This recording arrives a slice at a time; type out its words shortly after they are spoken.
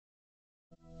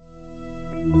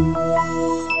The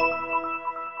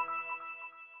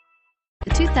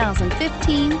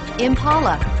 2015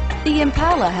 Impala. The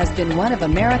Impala has been one of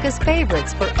America's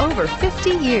favorites for over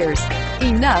 50 years.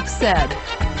 Enough said.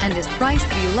 And is priced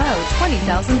below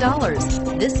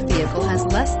 $20,000. This vehicle has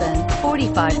less than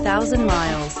 45,000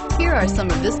 miles. Here are some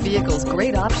of this vehicle's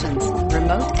great options: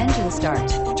 remote engine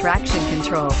start, traction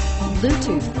control,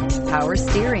 Bluetooth, power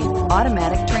steering,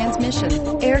 automatic transmission,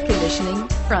 air conditioning,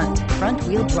 front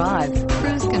wheel drive,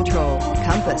 cruise control,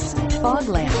 compass, fog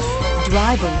lamps.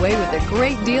 Drive away with a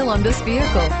great deal on this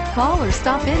vehicle. Call or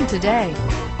stop in today.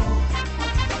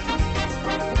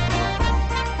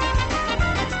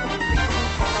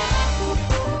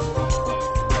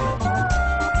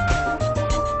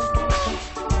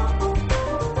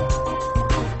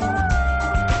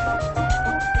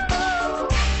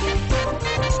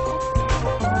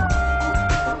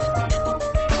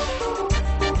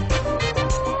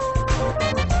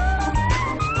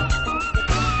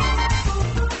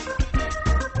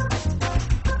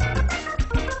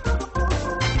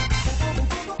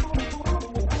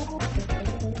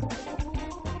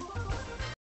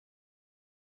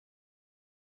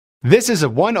 This is a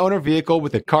one-owner vehicle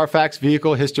with a Carfax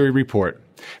Vehicle History Report.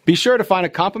 Be sure to find a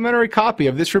complimentary copy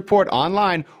of this report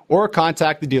online or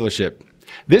contact the dealership.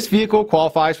 This vehicle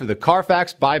qualifies for the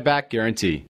Carfax Buyback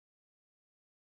Guarantee.